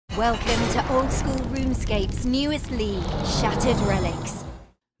Welcome to Old School RuneScape's newest league, Shattered Relics.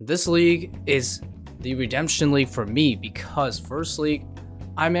 This league is the redemption league for me because first league,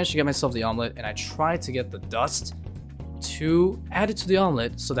 I managed to get myself the Olmlet and I tried to get the dust to add it to the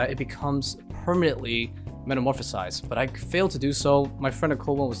Olmlet so that it becomes permanently metamorphosized, but I failed to do so. My friend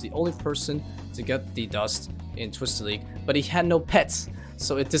Akoma was the only person to get the dust in Twisted League, but he had no pets,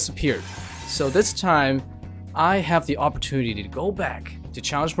 so it disappeared. So this time, I have the opportunity to go back to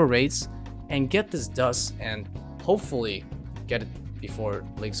challenge for raids and get this dust and hopefully get it before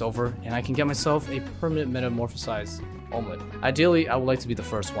league's over and I can get myself a permanent metamorphosized Olmlet. Ideally, I would like to be the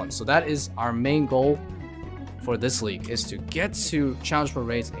first one. So that is our main goal for this league, is to get to challenge for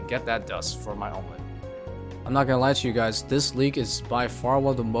raids and get that dust for my Olmlet. I'm not gonna lie to you guys, this league is by far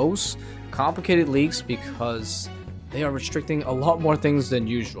one of the most complicated leagues because they are restricting a lot more things than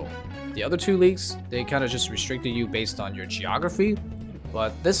usual. The other two leagues, they kind of just restricted you based on your geography,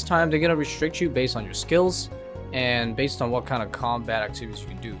 but this time they're gonna restrict you based on your skills and based on what kind of combat activities you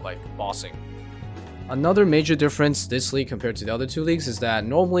can do, like bossing. Another major difference this league compared to the other two leagues is that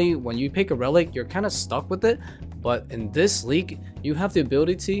normally when you pick a relic, you're kind of stuck with it, but in this league, you have the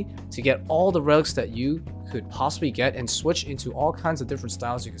ability to get all the relics that you could possibly get and switch into all kinds of different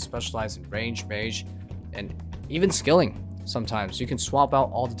styles. You can specialize in range, mage, and even skilling. Sometimes you can swap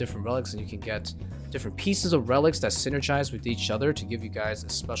out all the different relics and you can get different pieces of relics that synergize with each other to give you guys a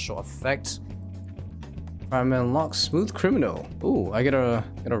special effect. I'm gonna unlock Smooth Criminal. Ooh, I get a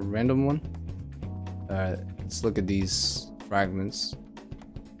random one. Alright, let's look at these fragments.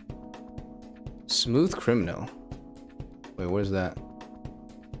 Smooth Criminal. Wait, where's that?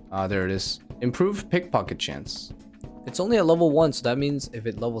 Ah, there it is. Improved pickpocket chance. It's only at level 1, so that means if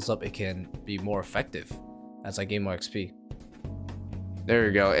it levels up, it can be more effective as I gain more XP. There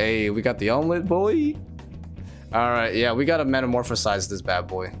you go. Hey, we got the Olmlet, boy. Alright, yeah, we gotta metamorphosize this bad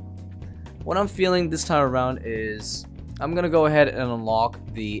boy. What I'm feeling this time around is I'm gonna go ahead and unlock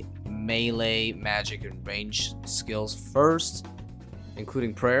the melee, magic, and range skills first,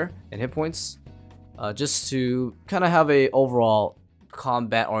 including prayer and hit points, just to kind of have a overall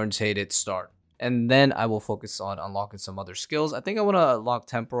combat orientated start. And then I will focus on unlocking some other skills. I think I want to unlock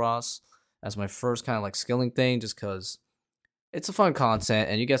Temporos as my first kind of like skilling thing, just because it's a fun content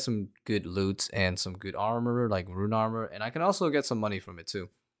and you get some good loot and some good armor, like rune armor, and I can also get some money from it too,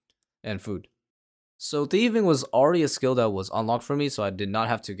 and food. So thieving was already a skill that was unlocked for me, so I did not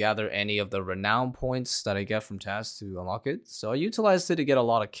have to gather any of the renown points that I get from tasks to unlock it. So I utilized it to get a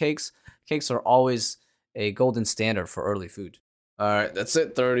lot of cakes. Cakes are always a golden standard for early food. Alright, that's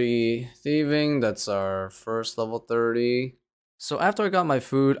it. 30 thieving. That's our first level 30. So after I got my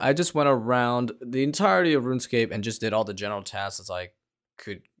food, I just went around the entirety of RuneScape and just did all the general tasks as I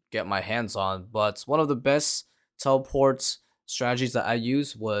could get my hands on. But one of the best teleport strategies that I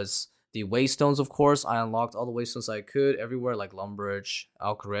used was the waystones, of course. I unlocked all the waystones I could everywhere, like Lumbridge,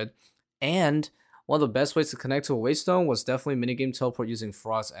 Alcarid. And one of the best ways to connect to a waystone was definitely minigame teleport using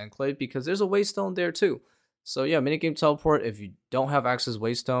Frost's Enclave, because there's a waystone there too. So yeah, minigame teleport if you don't have access to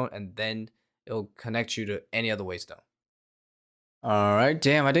waystone, and then it'll connect you to any other waystone. Alright,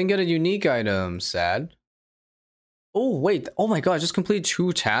 damn, I didn't get a unique item. Sad. Oh, wait. Oh my god, I just completed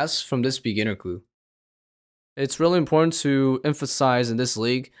 2 tasks from this beginner clue. It's really important to emphasize in this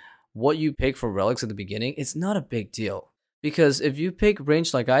league what you pick for relics at the beginning. It's not a big deal, because if you pick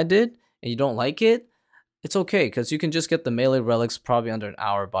range like I did and you don't like it, it's okay, because you can just get the melee relics probably under an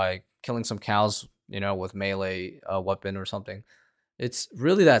hour by killing some cows, you know, with melee weapon or something. It's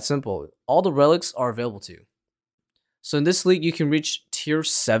really that simple. All the relics are available to you. So in this league, you can reach tier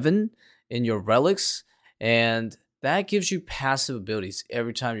 7 in your relics, and that gives you passive abilities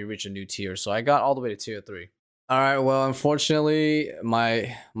every time you reach a new tier. So I got all the way to tier 3. Alright, well, unfortunately,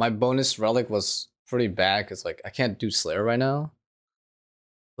 my bonus relic was pretty bad, because like I can't do Slayer right now.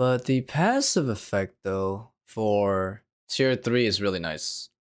 But the passive effect, though, for tier 3 is really nice.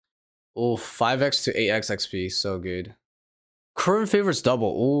 Oh, 5x to 8x XP, so good. Current favors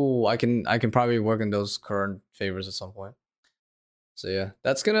double. Oh, I can probably work on those current favors at some point. So yeah,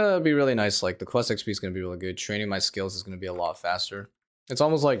 that's gonna be really nice. Like the quest XP is gonna be really good. Training my skills is gonna be a lot faster. It's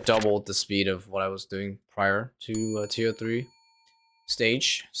almost like double the speed of what I was doing prior to tier 3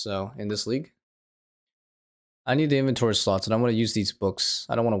 stage. So in this league, I need the inventory slots and I want to use these books.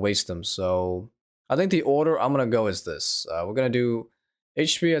 I don't want to waste them. So I think the order I'm gonna go is this. We're gonna do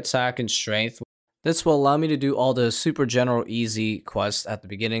HP, attack, and strength. This will allow me to do all the super general easy quests at the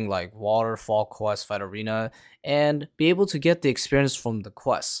beginning, like waterfall quest, fight arena, and be able to get the experience from the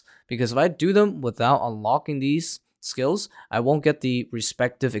quests. Because if I do them without unlocking these skills, I won't get the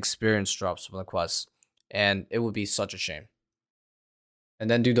respective experience drops from the quests, and it would be such a shame. and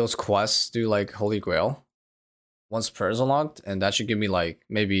then do those quests, do like Holy Grail once prayer is unlocked, and that should give me like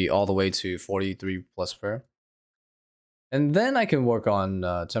maybe all the way to 43 plus prayer. And then I can work on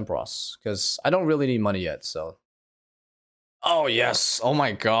Temporos, because I don't really need money yet, so. Oh yes, oh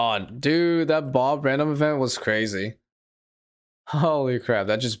my god. Dude, that Bob random event was crazy. Holy crap,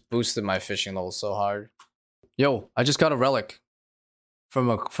 that just boosted my fishing level so hard. Yo, I just got a relic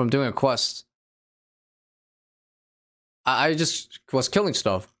from doing a quest. I just was killing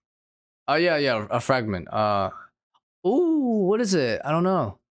stuff. Oh yeah, a fragment. Ooh, what is it? I don't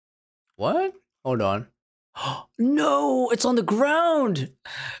know. What? Hold on. No, it's on the ground.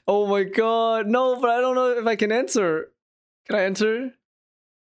 Oh my god. No, but I don't know if I can enter. Can I enter?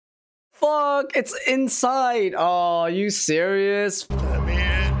 Fuck, it's inside. Oh, you serious? Let me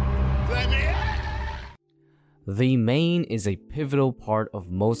in. Let me in. The mane is a pivotal part of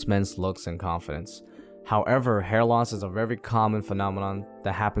most men's looks and confidence. However, hair loss is a very common phenomenon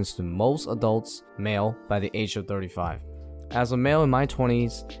that happens to most adults, male, by the age of 35. As a male in my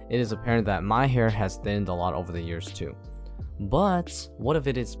 20s, it is apparent that my hair has thinned a lot over the years too. But what if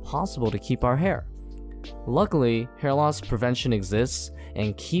it is possible to keep our hair? Luckily, hair loss prevention exists,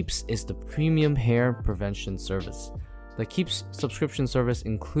 and Keeps is the premium hair prevention service. The Keeps subscription service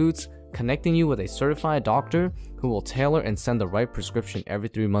includes connecting you with a certified doctor who will tailor and send the right prescription every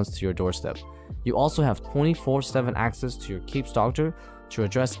 3 months to your doorstep. You also have 24/7 access to your Keeps doctor to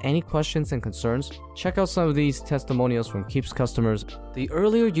address any questions and concerns. Check out some of these testimonials from Keeps customers. The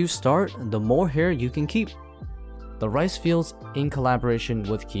earlier you start, the more hair you can keep. The Ricefields, in collaboration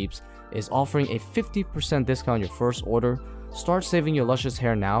with Keeps, is offering a 50% discount on your first order. Start saving your luscious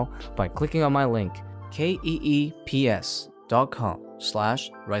hair now by clicking on my link,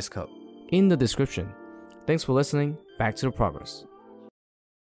 keeps.com/RiceCup, in the description. Thanks for listening. Back to the progress.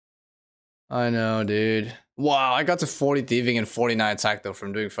 I know, dude. Wow, I got to 40 thieving and 49 attack though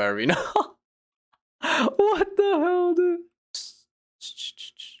from doing Fire Arena. What the hell, dude?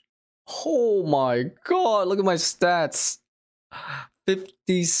 Oh my god, look at my stats.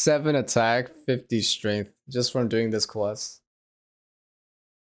 57 attack, 50 strength, just from doing this quest.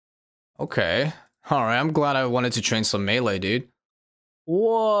 Okay. Alright, I'm glad I wanted to train some melee, dude.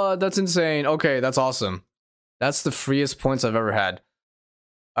 What? That's insane. Okay, that's awesome. That's the freest points I've ever had.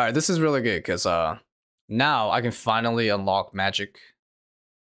 Alright, this is really good, because now I can finally unlock magic.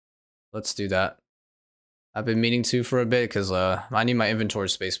 Let's do that. I've been meaning to for a bit, because I need my inventory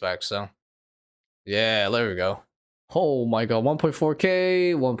space back, so. Yeah, there we go. Oh my god,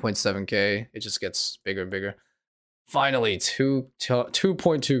 1.4k, 1.7k. It just gets bigger and bigger. Finally,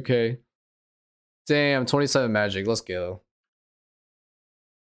 2.2k. Damn, 27 magic. Let's go.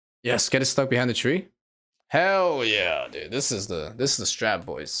 Yes, get it stuck behind the tree. Hell yeah, dude. This is the strat,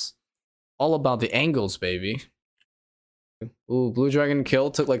 boys. All about the angles, baby. Ooh, blue dragon kill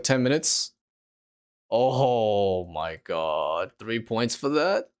took like 10 minutes. Oh my god. 3 points for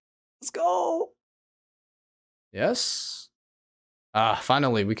that. Let's go. Yes.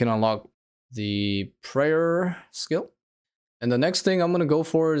 Finally, we can unlock the prayer skill. And the next thing I'm gonna go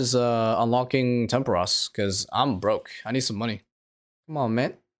for is unlocking Temporos, because I'm broke. I need some money. Come on,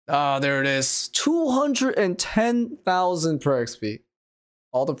 man. There it is. 210,000 per XP.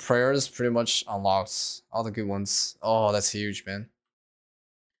 All the prayers pretty much unlocked. All the good ones. Oh, that's huge, man.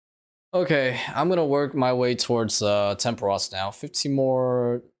 Okay, I'm gonna work my way towards Temporos now. 15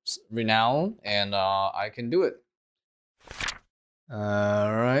 more renown, and I can do it.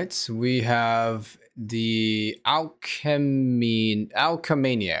 Alright, we have the Alchemaniac.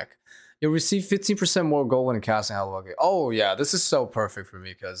 You'll receive 15% more gold when casting Halloween. Oh yeah, this is so perfect for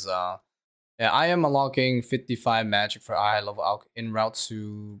me, because yeah, I am unlocking 55 magic for high level Alch en route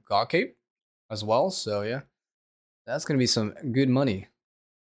to God Cape as well, so yeah. That's gonna be some good money.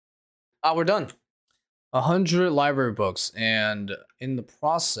 We're done. 100 library books, and in the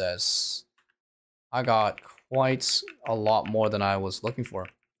process, I got quite a lot more than I was looking for.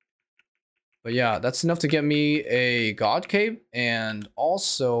 But yeah, that's enough to get me a God Cape, and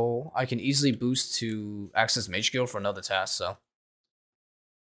also I can easily boost to access Mage Guild for another task, so.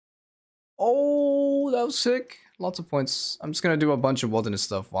 Oh, that was sick. Lots of points. I'm just gonna do a bunch of wilderness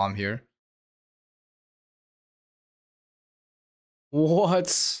stuff while I'm here.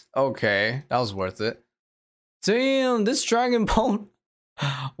 What? Okay, that was worth it. Damn, this Dragon Bone.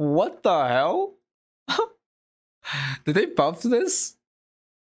 What the hell? Did they buff this?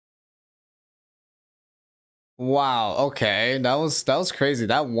 Wow, okay. That was crazy.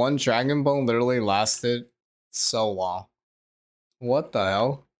 That one Dragon Bone literally lasted so long. What the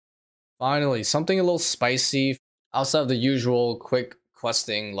hell? Finally, something a little spicy. Outside of the usual quick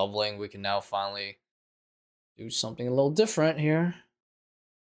questing, leveling, we can now finally do something a little different here.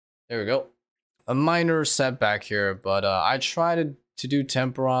 There we go. A minor setback here, but I tried to do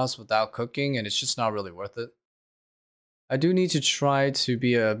tempuras without cooking, and it's just not really worth it. I do need to try to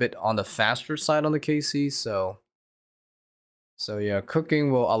be a bit on the faster side on the KC, so yeah,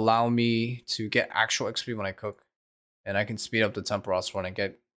 cooking will allow me to get actual XP when I cook, and I can speed up the tempuras when I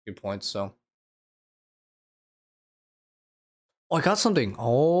get good points. So, oh, I got something.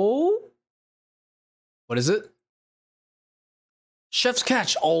 Oh, what is it? Chef's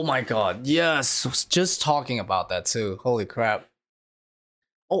catch. Oh my god, yes! Was just talking about that too. Holy crap!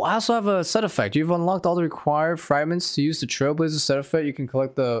 Oh, I also have a set effect. You've unlocked all the required fragments to use the Trailblazer set effect. You can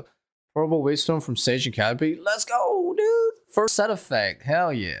collect the portable waystone from Sage and Canopy. Let's go, dude! First set effect.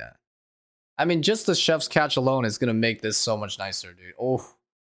 Hell yeah. I mean, just the chef's catch alone is gonna make this so much nicer, dude. Oh.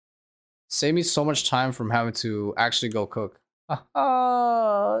 Save me so much time from having to actually go cook.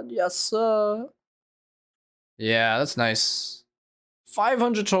 Ah, yes, sir. Yeah, that's nice.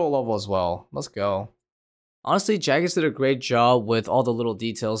 500 total level as well. Let's go. Honestly, Jagex did a great job with all the little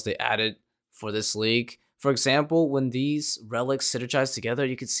details they added for this league. For example, when these relics synergize together,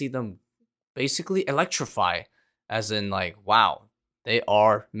 you can see them basically electrify. As in, like, wow, they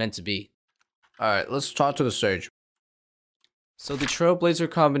are meant to be. Alright, let's talk to the stage. So the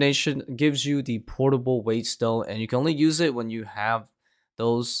Trailblazer combination gives you the portable waystone, and you can only use it when you have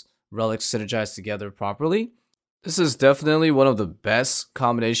those relics synergized together properly. This is definitely one of the best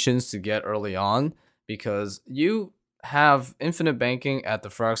combinations to get early on, because you have infinite banking at the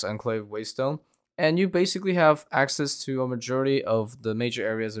Pharaoh's Enclave Waystone, and you basically have access to a majority of the major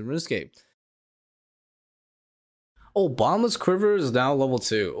areas in RuneScape. Oh, Bombless Quiver is now level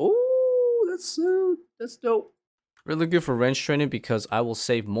 2. Oh, that's dope. Really good for range training because I will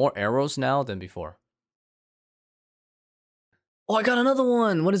save more arrows now than before. Oh, I got another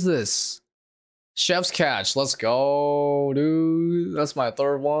one. What is this? Chef's catch. Let's go, dude. That's my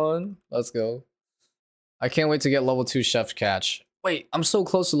third one. Let's go. I can't wait to get level 2 chef's catch. Wait, I'm so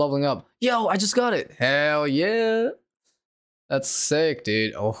close to leveling up. Yo, I just got it. Hell yeah. That's sick,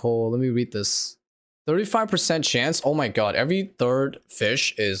 dude. Oh, let me read this. 35% chance. Oh my god, every third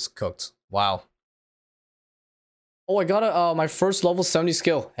fish is cooked. Wow. Oh, I got my first level 70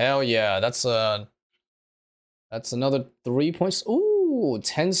 skill. Hell yeah, that's another 3 points. Ooh,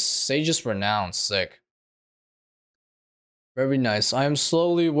 10 Sage's Renown. Sick. Very nice. I am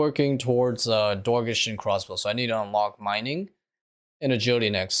slowly working towards Dorgish and Crossbow, so I need to unlock mining and agility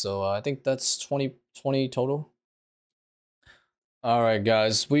next. So I think that's 20 total. Alright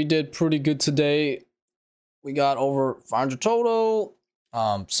guys, we did pretty good today. We got over 500 total.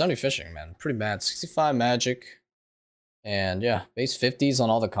 70 fishing, man. Pretty bad. 65 magic. And yeah, base 50s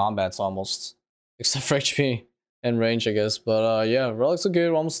on all the combats almost. Except for HP and range, I guess. But yeah, relics are good.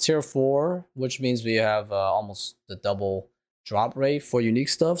 We're almost tier 4, which means we have almost the double drop rate for unique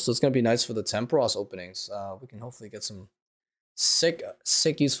stuff. So it's going to be nice for the Temporos openings. We can hopefully get some sick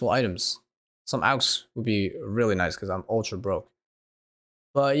useful items. Some AUX would be really nice because I'm ultra broke.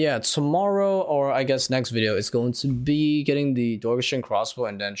 But yeah, tomorrow, or I guess next video, is going to be getting the Dorgishan crossbow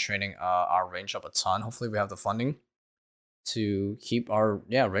and then training our range up a ton. Hopefully we have the funding to keep our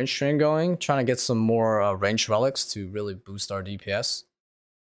range train going. Trying to get some more range relics to really boost our DPS.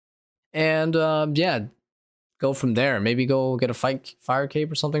 And yeah, go from there. Maybe go get a fire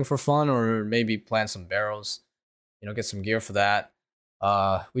cape or something for fun, or maybe plant some barrows. You know, get some gear for that.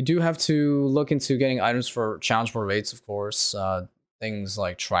 We do have to look into getting items for challenge more rates, of course. Things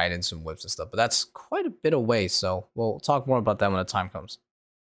like tridents and whips and stuff, but that's quite a bit away, so we'll talk more about that when the time comes.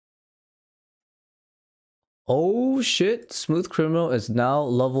 Oh shit, Smooth Criminal is now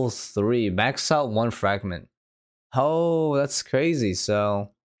level 3, max out 1 fragment. Oh, that's crazy.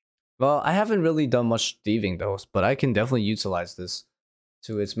 So, well, I haven't really done much thieving though, but I can definitely utilize this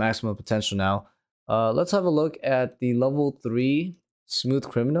to its maximum potential now. Let's have a look at the level 3 Smooth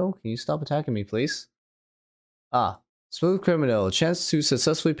Criminal. Can you stop attacking me, please? Smooth Criminal. Chance to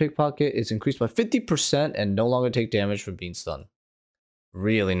successfully pickpocket is increased by 50% and no longer take damage from being stunned.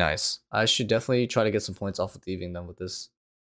 Really nice. I should definitely try to get some points off of thieving then with this.